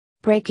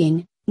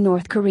Breaking: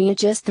 North Korea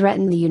just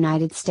threatened the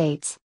United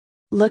States.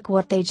 Look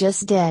what they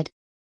just did.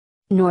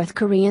 North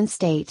Korean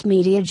state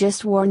media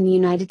just warned the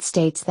United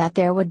States that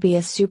there would be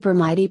a super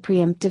mighty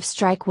preemptive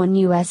strike when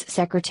U.S.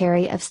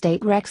 Secretary of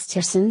State Rex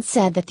Tillerson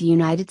said that the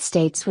United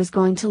States was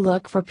going to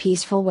look for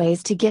peaceful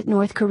ways to get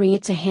North Korea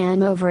to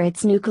hand over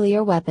its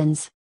nuclear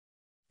weapons.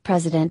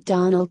 President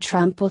Donald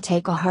Trump will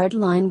take a hard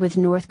line with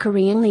North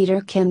Korean leader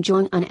Kim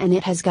Jong-un, and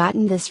it has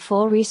gotten this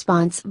full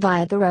response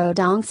via the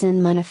Rodong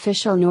Sinmun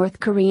official North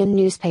Korean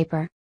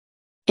newspaper.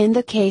 In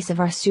the case of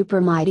our super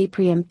mighty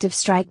preemptive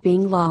strike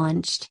being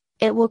launched,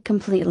 it will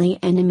completely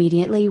and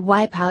immediately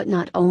wipe out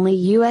not only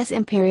U.S.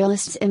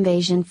 imperialist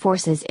invasion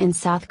forces in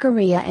South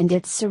Korea and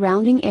its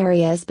surrounding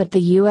areas but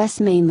the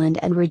U.S. mainland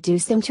and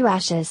reduce them to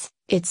ashes,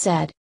 it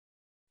said.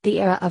 The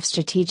era of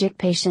strategic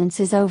patience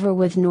is over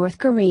with North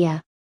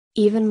Korea.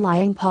 Even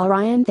lying Paul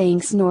Ryan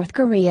thinks North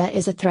Korea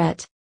is a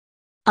threat.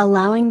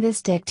 Allowing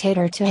this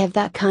dictator to have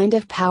that kind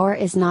of power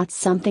is not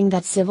something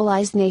that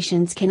civilized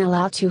nations can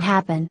allow to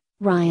happen,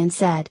 Ryan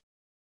said.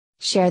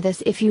 Share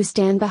this if you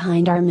stand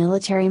behind our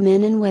military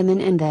men and women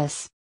in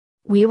this.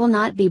 We will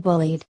not be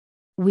bullied.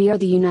 We are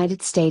the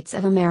United States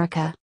of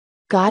America.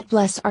 God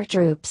bless our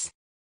troops.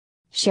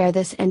 Share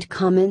this and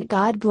comment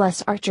God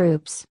bless our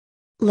troops.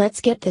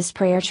 Let's get this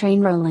prayer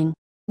train rolling.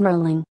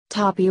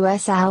 Top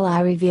U.S. ally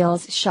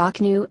reveals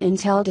shock new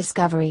intel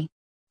discovery.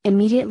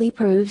 Immediately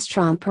proves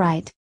Trump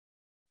right.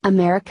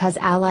 America's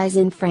allies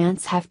in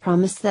France have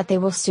promised that they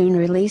will soon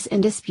release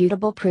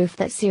indisputable proof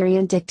that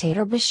Syrian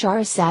dictator Bashar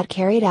Assad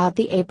carried out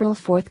the April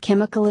 4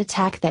 chemical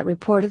attack that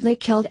reportedly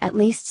killed at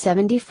least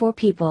 74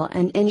 people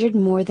and injured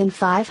more than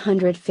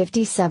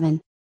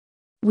 557.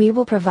 We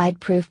will provide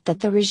proof that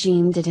the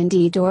regime did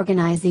indeed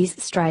organize these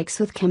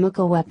strikes with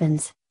chemical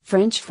weapons,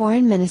 French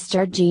Foreign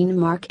Minister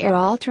Jean-Marc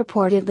Ayrault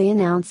reportedly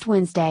announced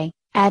Wednesday,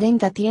 adding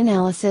that the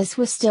analysis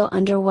was still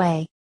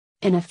underway.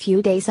 In a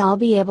few days I'll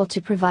be able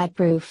to provide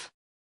proof.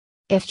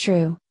 If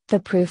true, the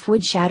proof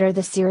would shatter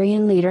the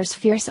Syrian leader's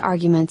fierce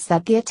arguments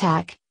that the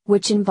attack,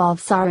 which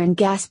involved sarin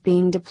gas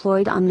being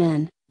deployed on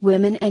men,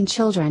 women and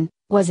children,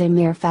 was a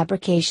mere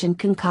fabrication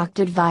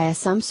concocted via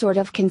some sort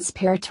of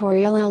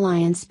conspiratorial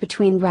alliance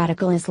between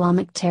radical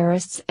Islamic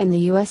terrorists and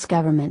the U.S.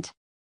 government.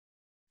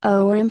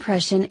 Our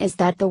impression is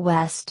that the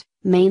West,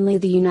 mainly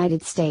the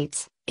United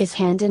States, is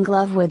hand in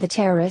glove with the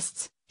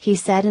terrorists, he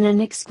said in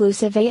an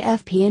exclusive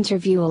AFP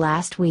interview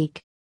last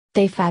week.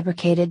 They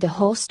fabricated the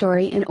whole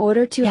story in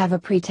order to have a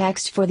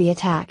pretext for the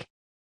attack.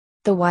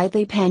 The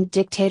widely panned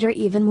dictator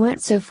even went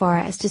so far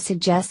as to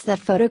suggest that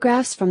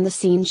photographs from the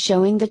scene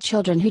showing the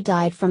children who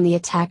died from the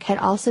attack had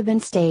also been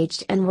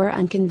staged and were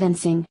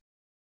unconvincing.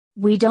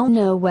 We don't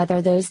know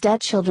whether those dead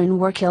children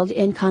were killed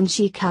in Khan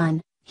Sheikhan,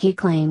 he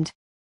claimed.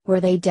 Were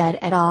they dead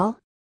at all?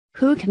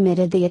 Who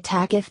committed the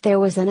attack if there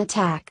was an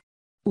attack?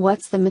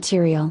 What's the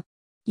material?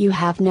 You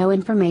have no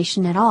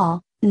information at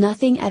all,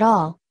 nothing at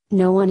all,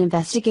 no one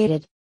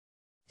investigated.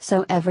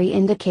 So every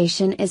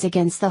indication is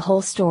against the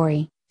whole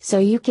story, so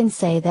you can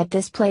say that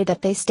this play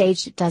that they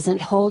staged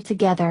doesn't hold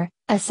together,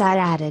 Assad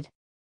added.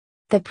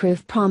 The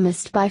proof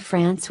promised by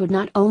France would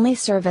not only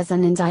serve as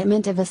an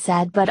indictment of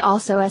Assad but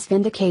also as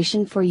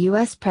vindication for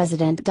U.S.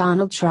 President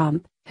Donald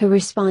Trump, who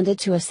responded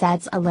to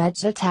Assad's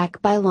alleged attack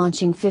by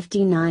launching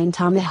 59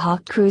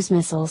 Tomahawk cruise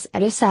missiles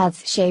at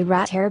Assad's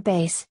Shayrat air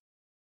base.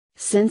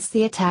 Since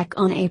the attack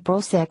on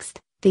April 6,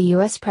 the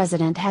U.S.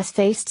 president has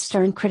faced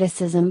stern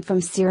criticism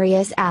from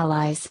Syria's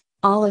allies,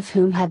 all of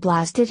whom had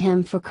blasted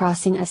him for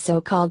crossing a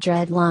so-called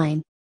red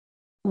line.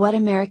 What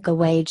America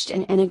waged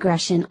in an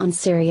aggression on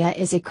Syria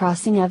is a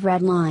crossing of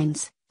red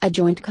lines, a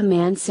joint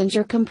command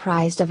center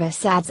comprised of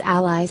Assad's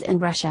allies in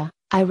Russia,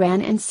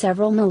 Iran and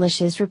several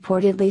militias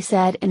reportedly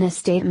said in a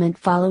statement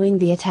following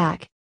the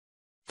attack.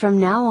 From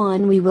now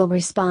on we will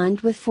respond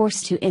with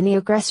force to any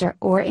aggressor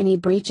or any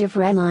breach of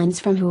red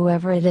lines from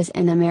whoever it is,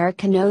 and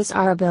America knows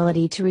our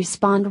ability to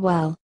respond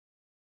well.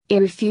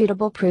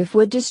 Irrefutable proof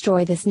would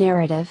destroy this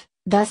narrative,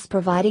 thus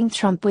providing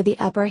Trump with the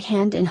upper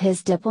hand in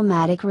his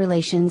diplomatic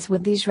relations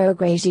with these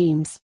rogue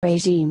regimes.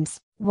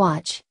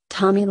 Watch,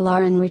 Tomi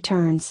Lahren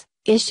returns,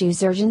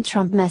 issues urgent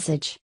Trump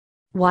message.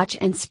 Watch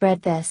and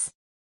spread this.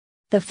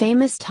 The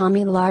famous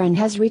Tomi Lahren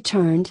has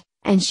returned,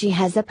 and she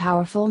has a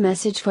powerful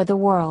message for the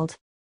world.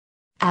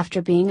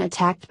 After being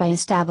attacked by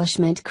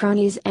establishment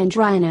cronies and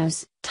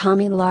rhinos,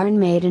 Tomi Lahren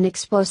made an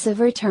explosive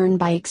return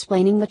by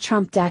explaining the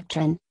Trump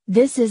doctrine.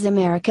 This is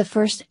America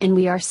first and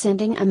we are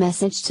sending a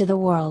message to the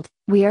world.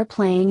 We are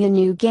playing a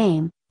new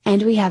game,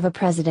 and we have a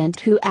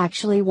president who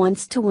actually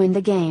wants to win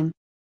the game.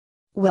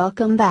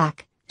 Welcome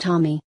back,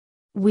 Tomi.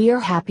 We are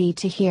happy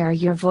to hear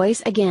your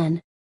voice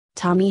again.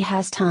 Tomi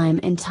has time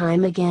and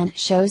time again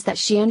shows that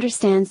she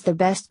understands the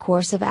best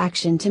course of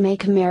action to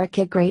make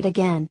America great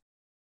again.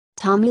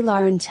 Tomi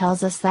Lahren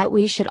tells us that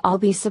we should all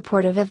be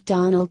supportive of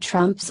Donald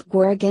Trump's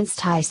war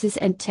against ISIS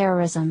and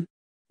terrorism.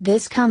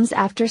 This comes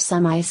after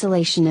some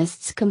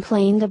isolationists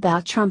complained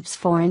about Trump's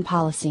foreign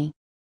policy.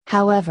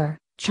 However,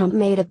 Trump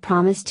made a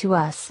promise to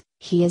us,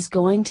 he is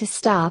going to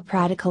stop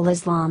radical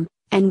Islam,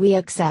 and we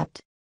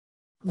accept.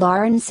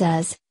 Lahren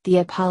says, The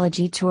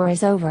apology tour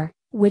is over,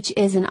 which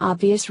is an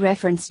obvious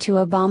reference to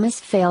Obama's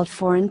failed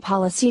foreign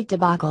policy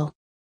debacle.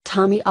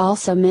 Tommy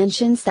also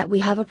mentions that we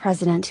have a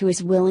president who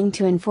is willing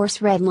to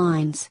enforce red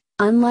lines,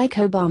 unlike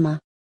Obama.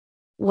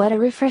 What a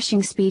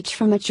refreshing speech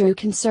from a true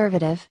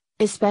conservative,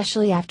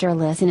 especially after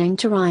listening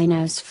to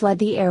rhinos flood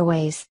the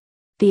airways.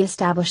 The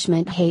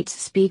establishment hates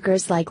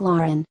speakers like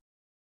Lauren.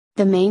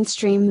 The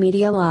mainstream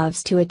media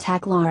loves to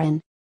attack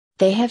Lauren.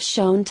 They have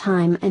shown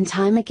time and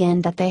time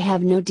again that they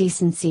have no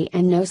decency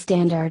and no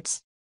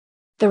standards.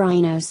 The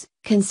rhinos,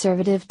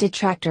 conservative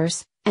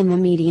detractors, and the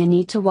media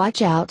need to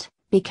watch out,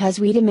 because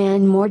we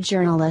demand more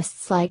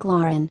journalists like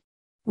Lauren.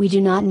 We do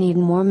not need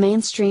more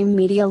mainstream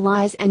media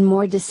lies and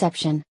more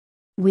deception.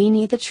 We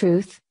need the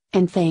truth,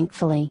 and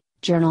thankfully,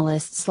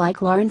 journalists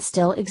like Lauren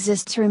still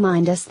exist to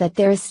remind us that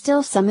there is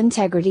still some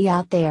integrity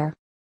out there.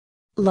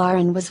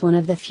 Lauren was one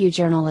of the few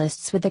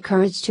journalists with the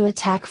courage to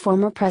attack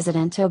former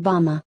President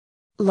Obama.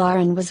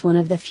 Lauren was one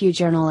of the few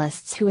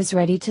journalists who was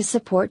ready to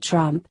support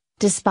Trump,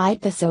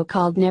 despite the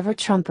so-called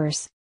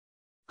never-Trumpers.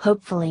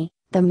 Hopefully,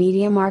 the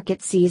media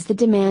market sees the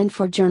demand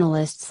for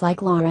journalists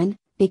like Lauren,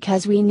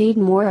 because we need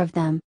more of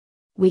them.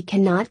 We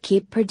cannot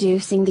keep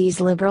producing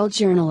these liberal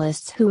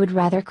journalists who would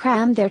rather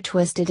cram their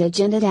twisted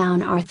agenda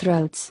down our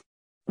throats.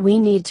 We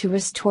need to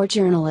restore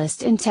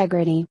journalist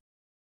integrity.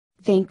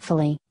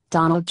 Thankfully,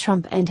 Donald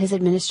Trump and his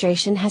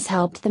administration has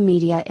helped the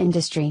media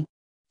industry.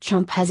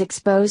 Trump has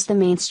exposed the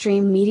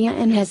mainstream media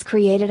and has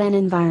created an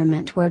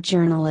environment where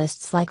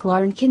journalists like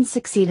Lauren can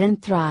succeed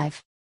and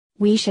thrive.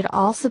 We should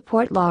all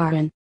support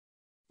Lauren.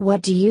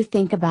 What do you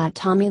think about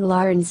Tomi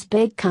Lahren's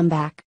big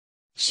comeback?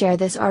 Share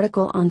this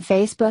article on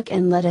Facebook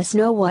and let us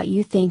know what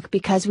you think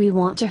because we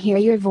want to hear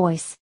your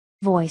voice.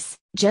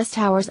 Just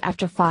hours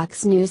after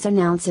Fox News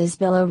announces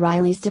Bill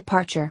O'Reilly's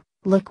departure,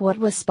 look what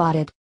was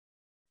spotted.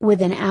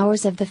 Within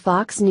hours of the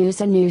Fox News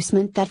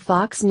announcement that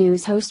Fox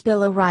News host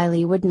Bill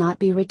O'Reilly would not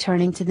be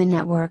returning to the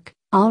network,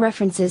 all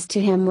references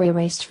to him were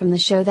erased from the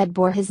show that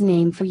bore his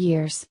name for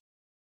years.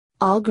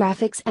 All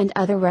graphics and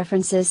other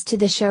references to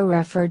the show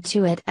referred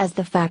to it as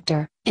The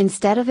Factor,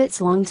 instead of its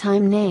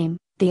longtime name,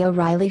 The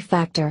O'Reilly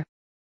Factor.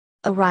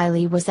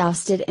 O'Reilly was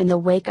ousted in the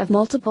wake of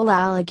multiple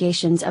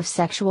allegations of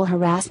sexual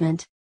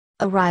harassment.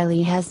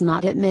 O'Reilly has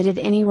not admitted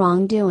any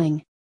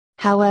wrongdoing.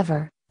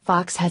 However,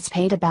 Fox has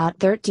paid about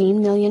 $13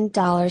 million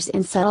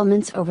in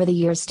settlements over the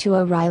years to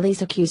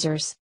O'Reilly's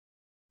accusers.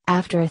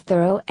 After a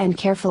thorough and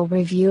careful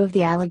review of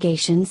the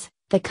allegations,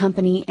 the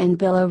company and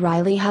Bill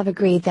O'Reilly have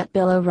agreed that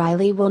Bill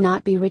O'Reilly will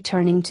not be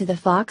returning to the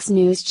Fox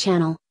News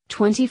channel,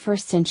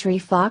 21st Century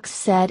Fox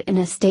said in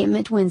a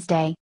statement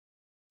Wednesday.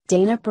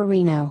 Dana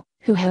Perino,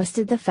 who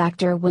hosted The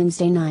Factor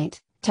Wednesday night,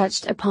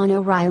 touched upon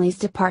O'Reilly's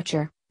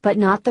departure, but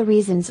not the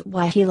reasons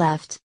why he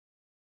left.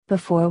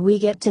 Before we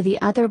get to the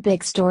other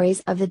big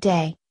stories of the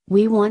day,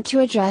 we want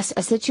to address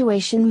a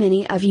situation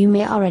many of you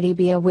may already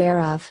be aware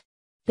of.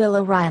 Bill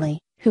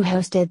O'Reilly, who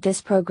hosted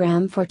this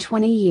program for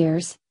 20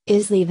 years,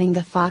 is leaving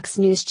the Fox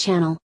News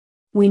channel.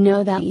 We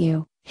know that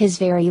you, his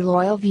very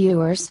loyal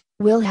viewers,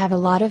 will have a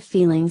lot of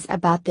feelings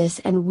about this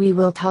and we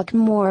will talk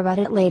more about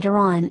it later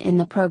on in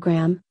the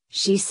program,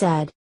 she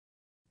said.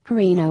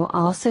 Perino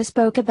also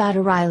spoke about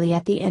O'Reilly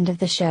at the end of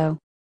the show.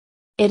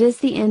 It is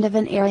the end of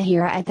an era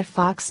here at the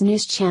Fox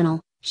News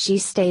channel, she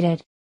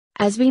stated.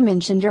 As we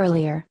mentioned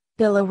earlier,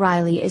 Bill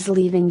O'Reilly is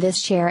leaving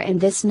this chair and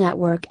this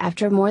network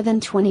after more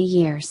than 20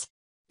 years.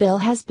 Bill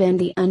has been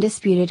the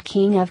undisputed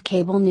king of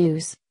cable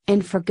news,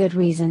 and for good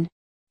reason.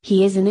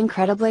 He is an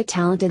incredibly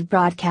talented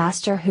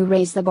broadcaster who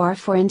raised the bar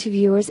for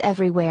interviewers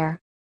everywhere.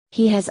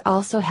 He has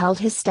also held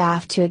his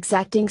staff to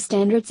exacting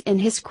standards in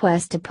his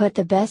quest to put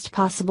the best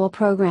possible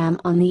program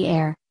on the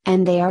air,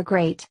 and they are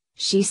great,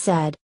 she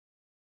said.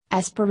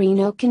 As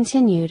Perino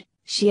continued,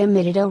 she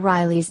omitted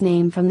O'Reilly's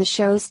name from the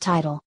show's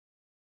title.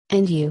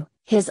 And you,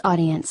 his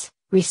audience,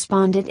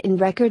 responded in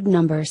record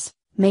numbers,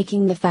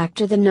 making The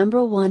Factor the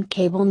 #1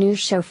 cable news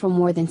show for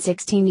more than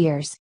 16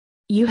 years.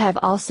 You have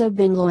also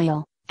been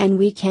loyal, and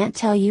we can't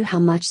tell you how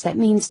much that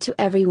means to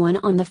everyone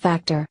on The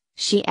Factor,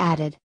 she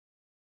added.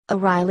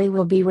 O'Reilly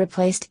will be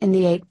replaced in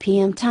the 8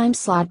 p.m. time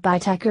slot by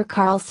Tucker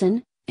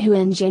Carlson, who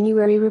in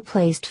January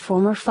replaced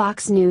former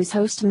Fox News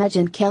host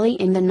Megyn Kelly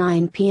in the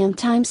 9 p.m.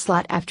 time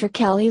slot after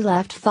Kelly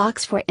left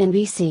Fox for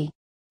NBC.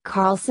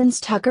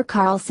 Carlson's Tucker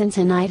Carlson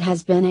Tonight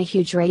has been a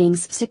huge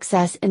ratings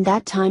success in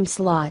that time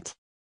slot.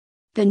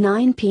 The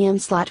 9 p.m.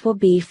 slot will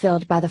be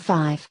filled by The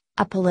Five,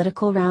 a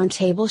political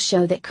roundtable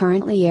show that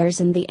currently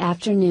airs in the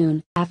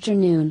afternoon.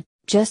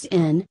 Just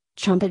in,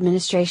 Trump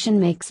administration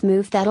makes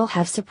move that'll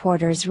have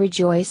supporters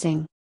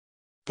rejoicing.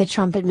 The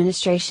Trump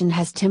administration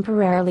has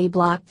temporarily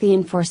blocked the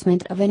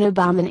enforcement of an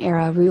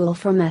Obama-era rule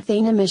for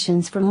methane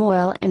emissions from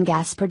oil and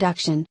gas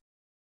production.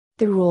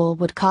 The rule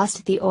would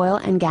cost the oil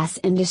and gas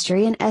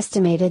industry an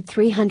estimated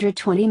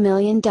 $320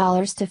 million to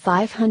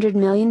 $500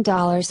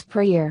 million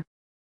per year.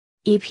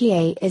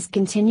 EPA is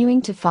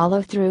continuing to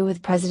follow through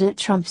with President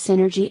Trump's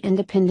Energy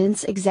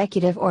Independence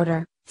Executive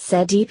Order,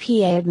 said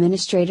EPA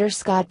Administrator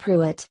Scott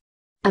Pruitt.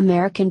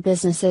 American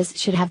businesses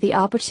should have the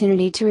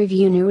opportunity to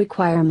review new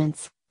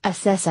requirements,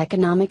 assess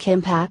economic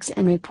impacts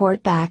and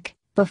report back,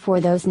 before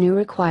those new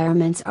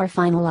requirements are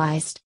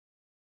finalized.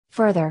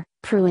 Further,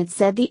 Pruitt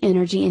said the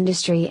energy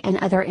industry and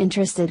other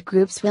interested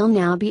groups will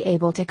now be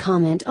able to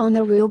comment on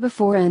the rule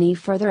before any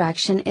further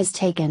action is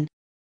taken.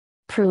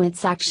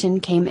 Pruitt's action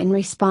came in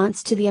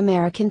response to the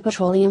American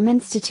Petroleum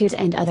Institute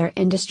and other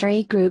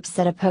industry groups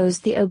that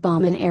opposed the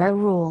Obama-era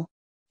rule.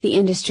 The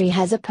industry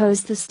has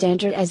opposed the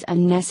standard as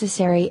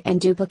unnecessary and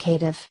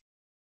duplicative.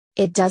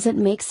 It doesn't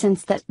make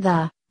sense that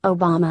the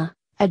Obama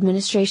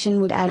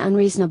administration would add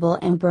unreasonable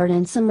and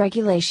burdensome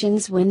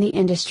regulations when the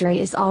industry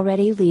is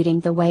already leading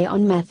the way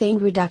on methane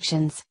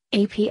reductions,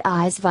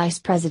 API's Vice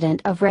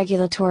President of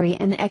Regulatory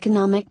and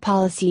Economic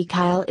Policy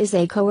Kyle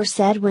Izakower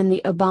said when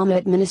the Obama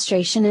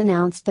administration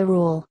announced the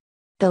rule.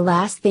 The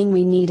last thing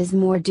we need is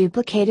more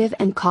duplicative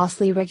and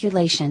costly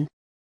regulation.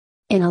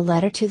 In a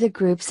letter to the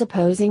groups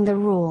opposing the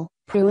rule,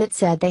 Pruitt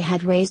said they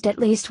had raised at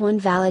least one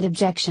valid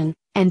objection,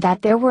 and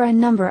that there were a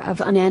number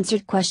of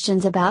unanswered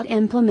questions about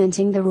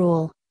implementing the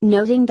rule,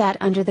 noting that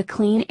under the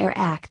Clean Air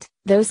Act,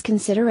 those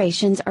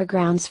considerations are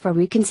grounds for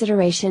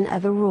reconsideration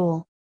of a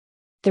rule.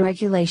 The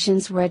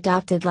regulations were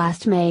adopted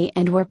last May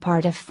and were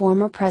part of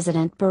former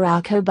President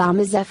Barack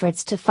Obama's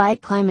efforts to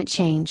fight climate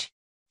change.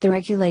 The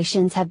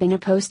regulations have been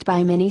opposed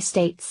by many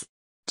states.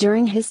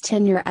 During his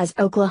tenure as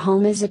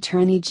Oklahoma's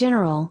Attorney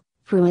General,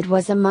 Pruitt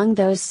was among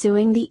those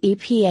suing the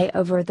EPA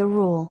over the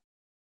rule.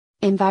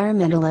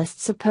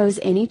 Environmentalists oppose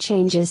any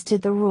changes to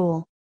the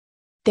rule.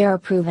 There are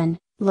proven,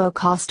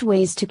 low-cost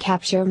ways to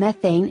capture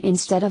methane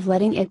instead of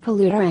letting it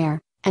pollute our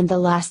air, and the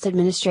last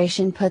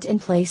administration put in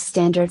place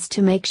standards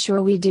to make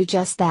sure we do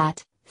just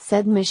that,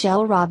 said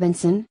Michelle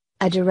Robinson,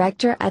 a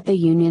director at the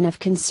Union of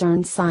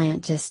Concerned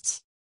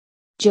Scientists.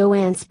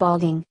 Joanne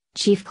Spalding,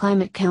 chief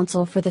climate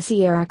counsel for the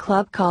Sierra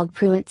Club, called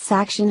Pruitt's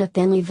action a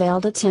thinly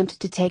veiled attempt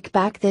to take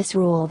back this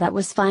rule that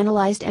was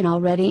finalized and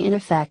already in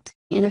effect.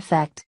 In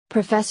effect,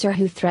 professor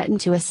who threatened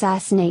to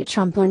assassinate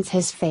Trump learns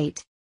his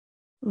fate.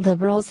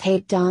 Liberals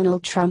hate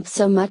Donald Trump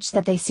so much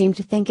that they seem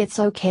to think it's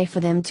okay for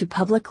them to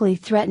publicly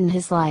threaten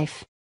his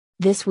life.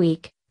 This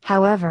week,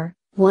 however,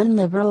 one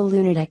liberal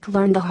lunatic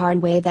learned the hard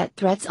way that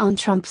threats on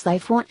Trump's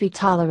life won't be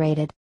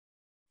tolerated.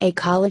 A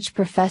college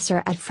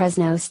professor at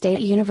Fresno State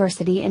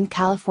University in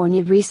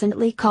California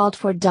recently called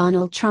for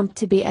Donald Trump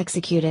to be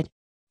executed.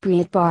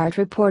 Breitbart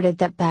reported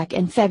that back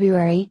in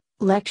February,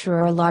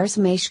 lecturer Lars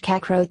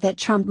Mashkak wrote that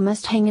Trump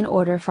must hang in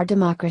order for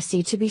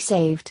democracy to be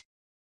saved.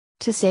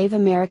 To save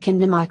American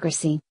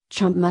democracy,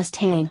 Trump must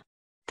hang.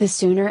 The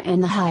sooner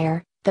and the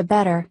higher, the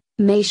better,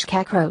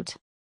 Mashkak wrote.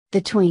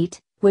 The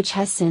tweet, which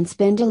has since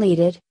been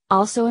deleted,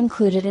 also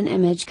included an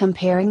image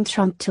comparing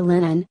Trump to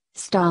Lenin,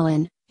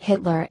 Stalin,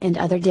 Hitler and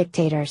other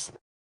dictators.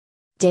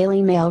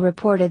 Daily Mail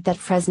reported that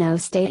Fresno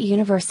State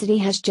University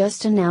has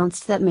just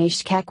announced that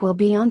Mashkak will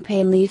be on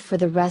paid leave for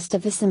the rest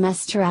of the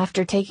semester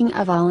after taking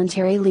a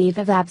voluntary leave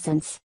of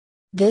absence.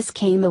 This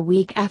came a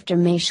week after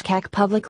Mashkak publicly